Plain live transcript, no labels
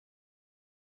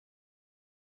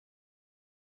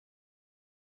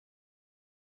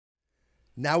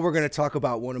Now we're going to talk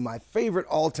about one of my favorite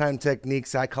all-time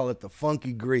techniques. I call it the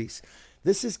funky grease.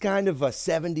 This is kind of a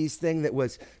 70s thing that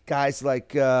was guys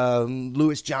like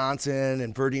Louis Johnson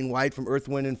and Verdine White from Earth,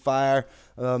 Wind, and Fire,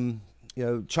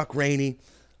 Chuck Rainey.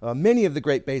 Many of the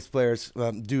great bass players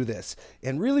do this.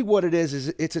 And really what it is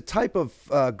it's a type of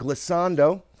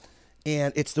glissando,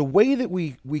 and it's the way that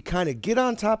we kind of get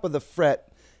on top of the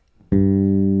fret.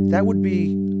 That would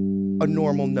be a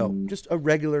normal note, just a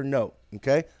regular note,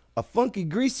 okay? A funky,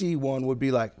 greasy one would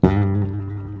be like, boing,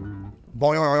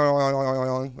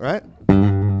 right?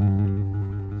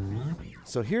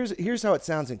 So here's how it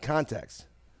sounds in context.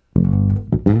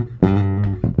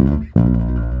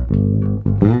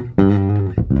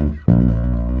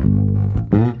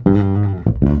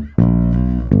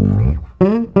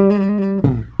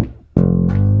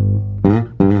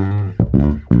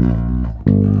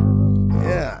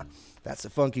 Yeah, that's a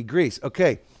funky grease.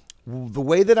 Okay. The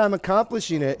way that I'm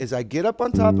accomplishing it is I get up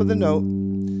on top of the note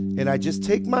and I just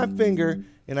take my finger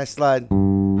and I slide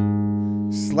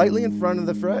slightly in front of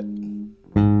the fret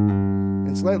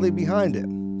and slightly behind it,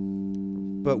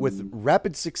 but with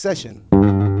rapid succession.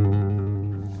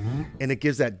 And it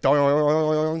gives that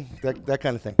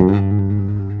kind of thing.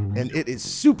 And it is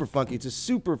super funky. It's a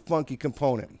super funky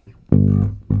component.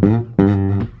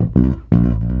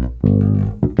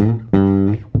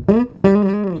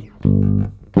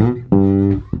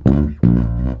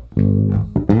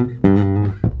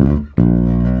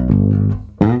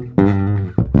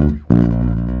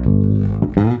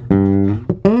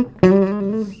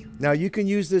 Now, you can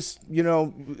use this,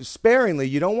 sparingly.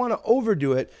 You don't want to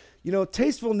overdo it.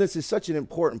 Tastefulness is such an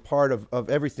important part of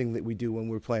everything that we do when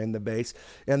we're playing the bass.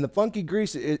 And the funky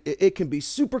grease, it can be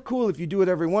super cool if you do it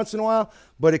every once in a while,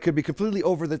 but it could be completely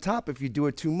over the top if you do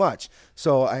it too much.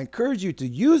 So I encourage you to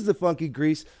use the funky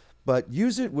grease, but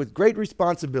use it with great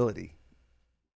responsibility.